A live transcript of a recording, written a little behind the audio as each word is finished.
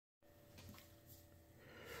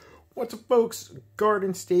What's up, folks?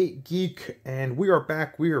 Garden State Geek, and we are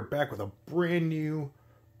back. We are back with a brand new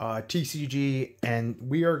TCG, and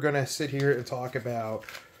we are going to sit here and talk about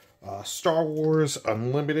Star Wars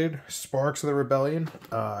Unlimited Sparks of the Rebellion.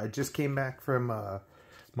 I just came back from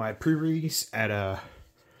my pre-release at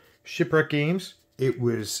Shipwreck Games. It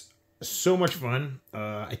was so much fun.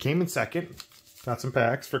 I came in second. Got some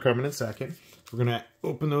packs for coming in second. We're going to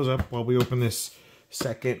open those up while we open this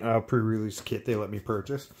second pre-release kit they let me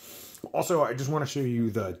purchase. Also, I just want to show you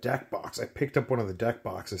the deck box. I picked up one of the deck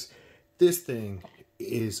boxes. This thing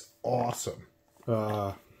is awesome.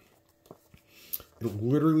 It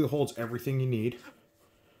literally holds everything you need.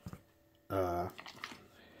 It'll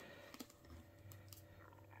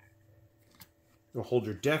hold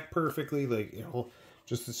your deck perfectly, like, you know,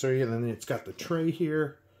 just to show you. And then it's got the tray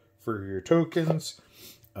here for your tokens,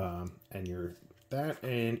 and your that,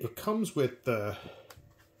 and it comes with the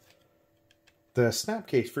snap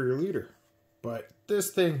case for your leader. But this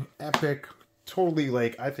thing, epic, totally,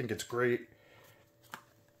 like, I think it's great.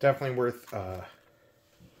 Definitely worth a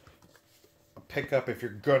pickup if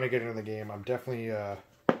you're gonna get into the game. I'm definitely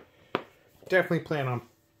plan on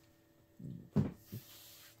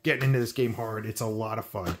getting into this game hard. It's a lot of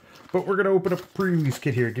fun. But we're gonna open up a pre-release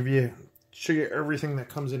kit here, show you everything that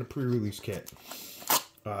comes in a pre-release kit.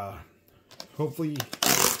 Hopefully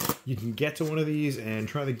you can get to one of these and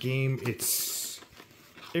try the game.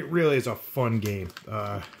 It really is a fun game.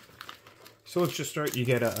 So let's just start. You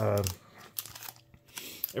get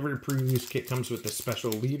every pre-release kit comes with the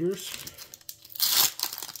special leaders.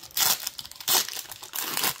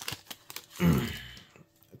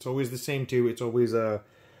 It's always the same too. It's always the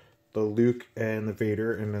Luke and the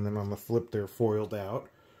Vader, and then on the flip they're foiled out,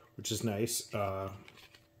 which is nice.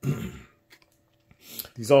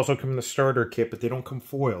 These also come in the starter kit, but they don't come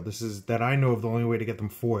foil. This is, that I know of, the only way to get them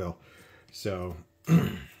foil. So,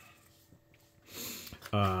 then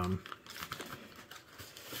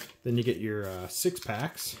you get your 6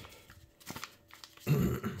 packs.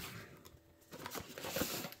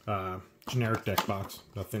 Generic deck box.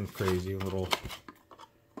 Nothing crazy. A little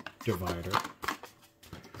divider.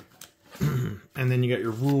 And then you get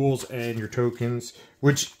your rules and your tokens,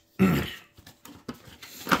 which the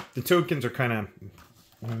tokens are kind of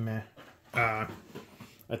meh. I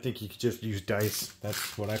think you could just use dice.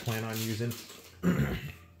 That's what I plan on using.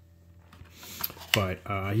 But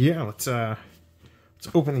yeah, let's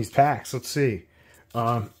open these packs. Let's see.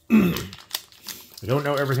 I don't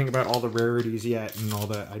know everything about all the rarities yet and all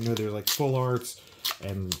that. I know there's like full arts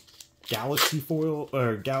and galaxy foil,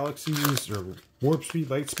 or galaxies, or warp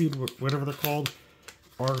speed, light speed, whatever they're called,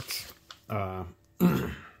 arts.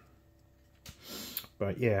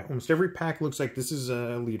 But yeah, almost every pack looks like this is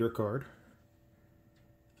a leader card.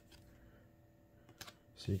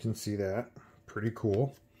 So you can see that. Pretty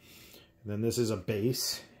cool. And then this is a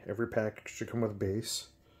base. Every pack should come with a base.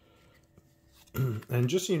 And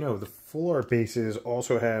just so you know, the full art bases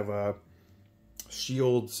also have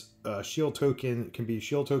shields. Shield token can be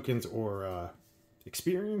shield tokens or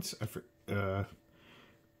experience.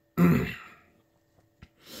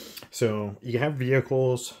 So you have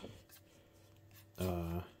vehicles.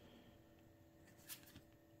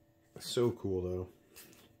 So cool though.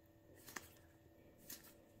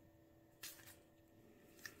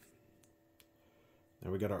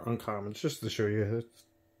 Now we got our uncommons, just to show you. It's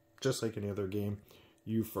just like any other game.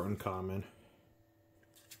 U for uncommon.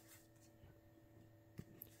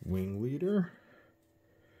 Wing leader.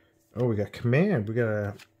 Oh, we got command. We got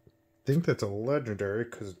I think that's a legendary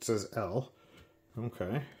because it says L.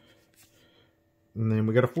 Okay. And then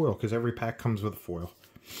we got a foil because every pack comes with a foil,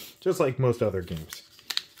 just like most other games.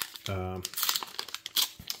 But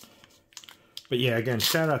yeah, again,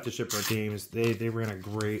 shout out to Shipwreck Games. They ran a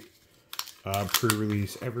great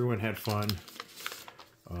pre-release. Everyone had fun.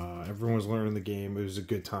 Everyone was learning the game. It was a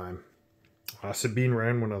good time. Sabine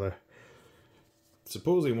ran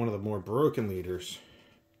supposedly one of the more broken leaders.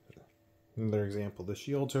 Another example, the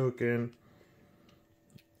shield token.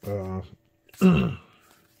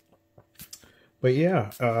 But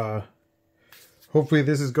yeah, hopefully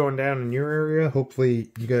this is going down in your area. Hopefully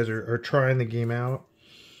you guys are trying the game out.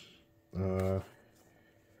 Ooh,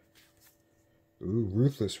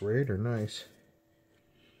 Ruthless Raider, nice.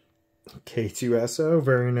 K2SO,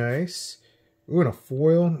 very nice. Ooh, and a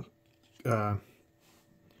foil.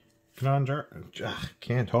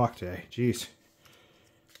 Can't talk today. Jeez.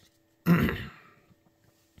 I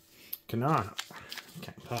cannot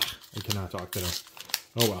talk today.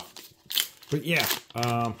 Oh well. But yeah,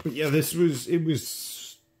 it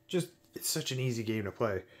was just, it's such an easy game to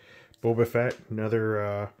play. Boba Fett,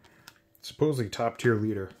 another supposedly top tier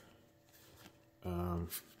leader.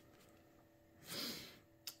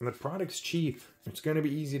 And the product's cheap. It's going to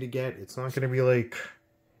be easy to get. It's not going to be like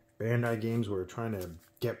Bandai games where trying to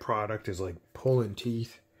get product is like pulling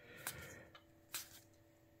teeth.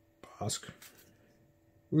 Bosk.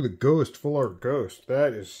 Ooh, the Ghost, full art Ghost.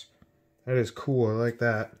 That is cool. I like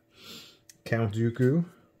that. Count Dooku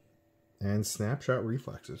and Snapshot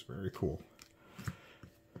Reflexes. Very cool.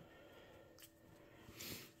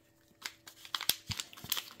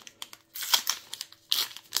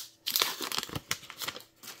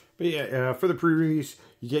 But yeah, for the pre-release,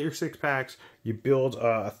 you get your 6 packs. You build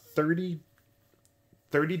a 30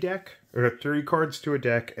 deck, or 30 cards to a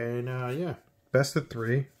deck, and yeah, best of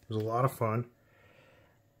 3. It was a lot of fun.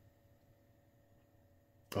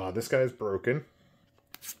 This guy's broken.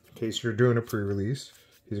 In case you're doing a pre-release,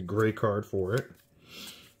 he's a great card for it.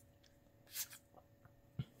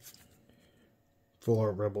 Full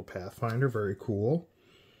Art Rebel Pathfinder, very cool.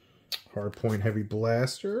 Hardpoint Heavy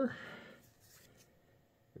Blaster.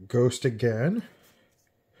 Ghost again.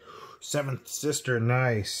 Seventh Sister,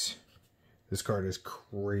 nice. This card is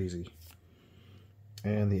crazy.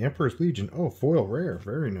 And the Emperor's Legion. Oh, foil rare.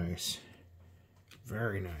 Very nice.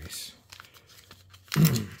 Very nice.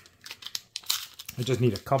 I just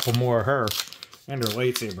need a couple more of her and her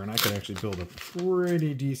lightsaber, and I could actually build a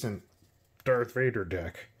pretty decent Darth Vader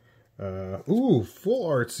deck. Ooh, full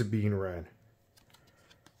art Sabine Wren.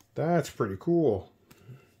 That's pretty cool.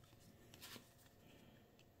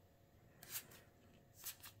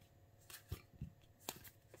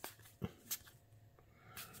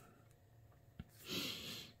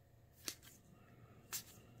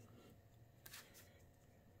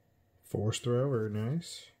 Force Throw, very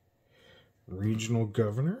nice. Regional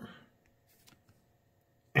Governor.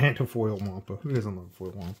 And a foil Wampa. Who doesn't love a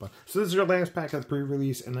foil Wampa? So this is our last pack of the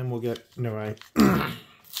pre-release, and then we'll get,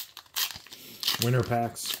 winter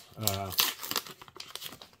packs. If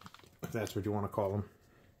that's what you want to call them.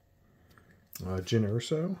 Jyn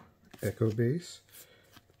Erso. Echo Base.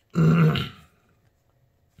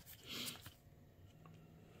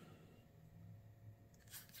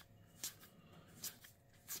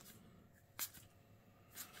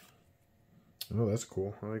 Oh, that's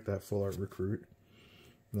cool. I like that full art recruit.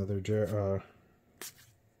 Another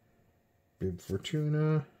Bib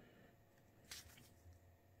Fortuna.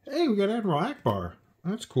 Hey, we got Admiral Akbar.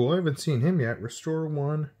 That's cool. I haven't seen him yet. Restore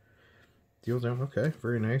 1. Deal down. Okay,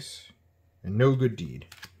 very nice. And No Good Deed.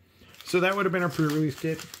 So that would have been our pre-release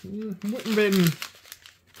kit. Would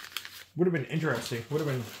have been interesting. Would have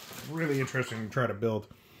been really interesting to try to build.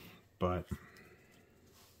 But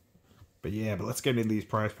yeah, but let's get into these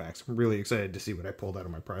prize packs. I'm really excited to see what I pulled out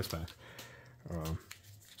of my prize pack.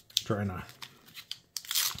 Trying to...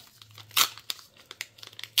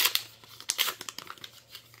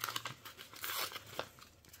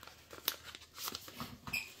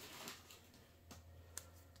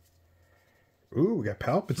 Ooh, we got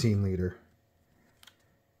Palpatine Leader.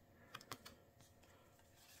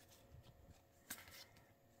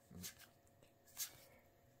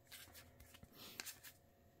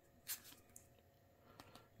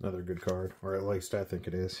 Another good card, or at least I think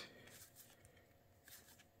it is.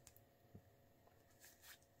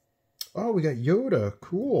 Oh, we got Yoda.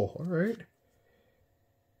 Cool. All right.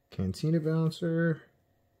 Cantina Bouncer.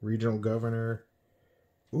 Regional Governor.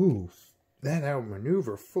 Ooh, that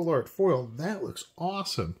outmaneuver full art foil. That looks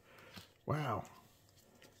awesome. Wow.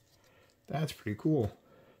 That's pretty cool.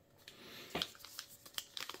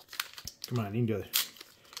 Come on, I need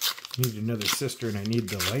another sister, and I need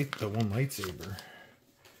the one lightsaber.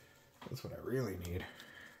 That's what I really need.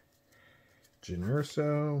 Jyn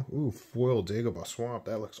Erso. Ooh, foil Dagobah Swamp.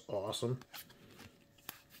 That looks awesome.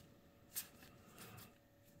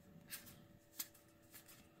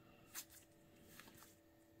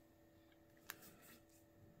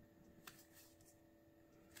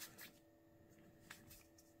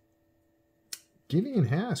 Gideon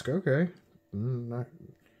Hask. Okay. Not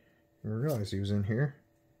realize he was in here.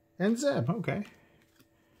 And Zeb. Okay.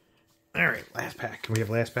 Alright, last pack. Can we have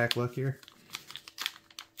last pack luck here?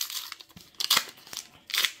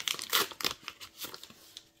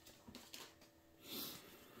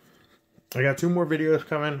 I got 2 more videos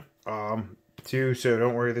coming. 2, so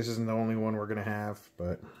don't worry, this isn't the only one we're going to have,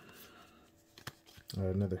 but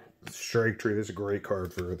another Strike Tree. This is a great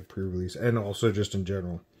card for the pre-release, and also just in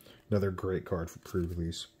general. Another great card for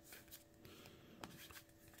pre-release.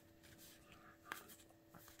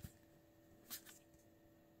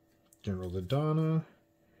 General Dodonna,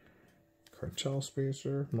 Cartel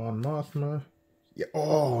Spacer, Mon Mothma. Yeah,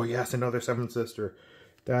 oh, yes, another 7th Sister.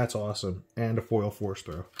 That's awesome. And a foil Force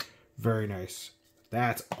Throw. Very nice.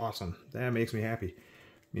 That's awesome. That makes me happy.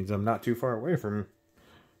 Means I'm not too far away from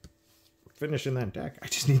finishing that deck. I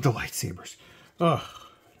just need the lightsabers. Ugh.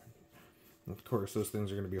 Of course, those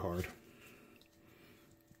things are going to be hard.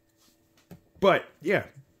 But yeah,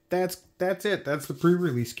 that's it. That's the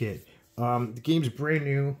pre-release kit. The game's brand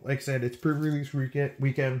new. Like I said, it's pre-release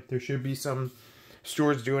weekend. There should be some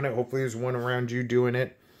stores doing it. Hopefully, there's one around you doing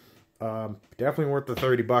it. Definitely worth the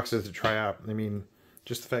 $30 to try out. I mean,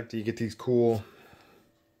 just the fact that you get these cool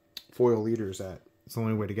foil leaders, it's the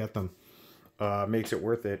only way to get them. Makes it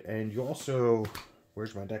worth it. And you also,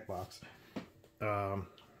 where's my deck box?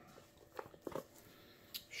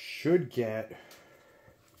 Should get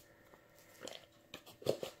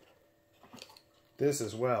this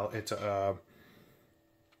as well. It's an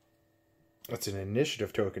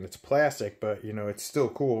initiative token. It's plastic, but you know, it's still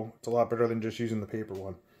cool. It's a lot better than just using the paper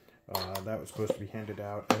one. That was supposed to be handed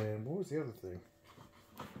out. And what was the other thing?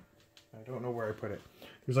 I don't know where I put it.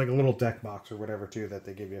 There's like a little deck box or whatever too that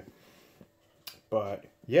they give you. But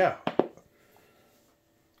yeah,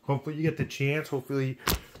 hopefully you get the chance. Hopefully,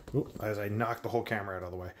 as I knock the whole camera out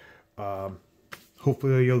of the way,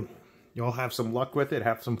 hopefully you'll have some luck with it,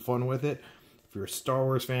 have some fun with it. If you're a Star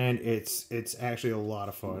Wars fan, it's actually a lot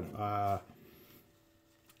of fun.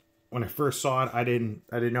 When I first saw it, I didn't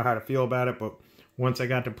know how to feel about it, but once I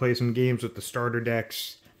got to play some games with the starter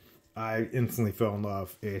decks, I instantly fell in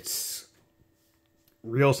love. It's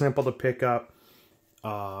real simple to pick up,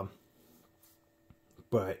 but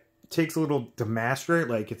it takes a little to master it.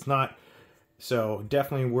 Like, it's not, so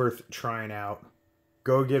definitely worth trying out.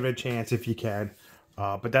 Go give it a chance if you can.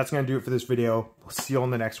 But that's going to do it for this video. We'll see you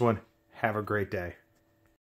on the next one. Have a great day.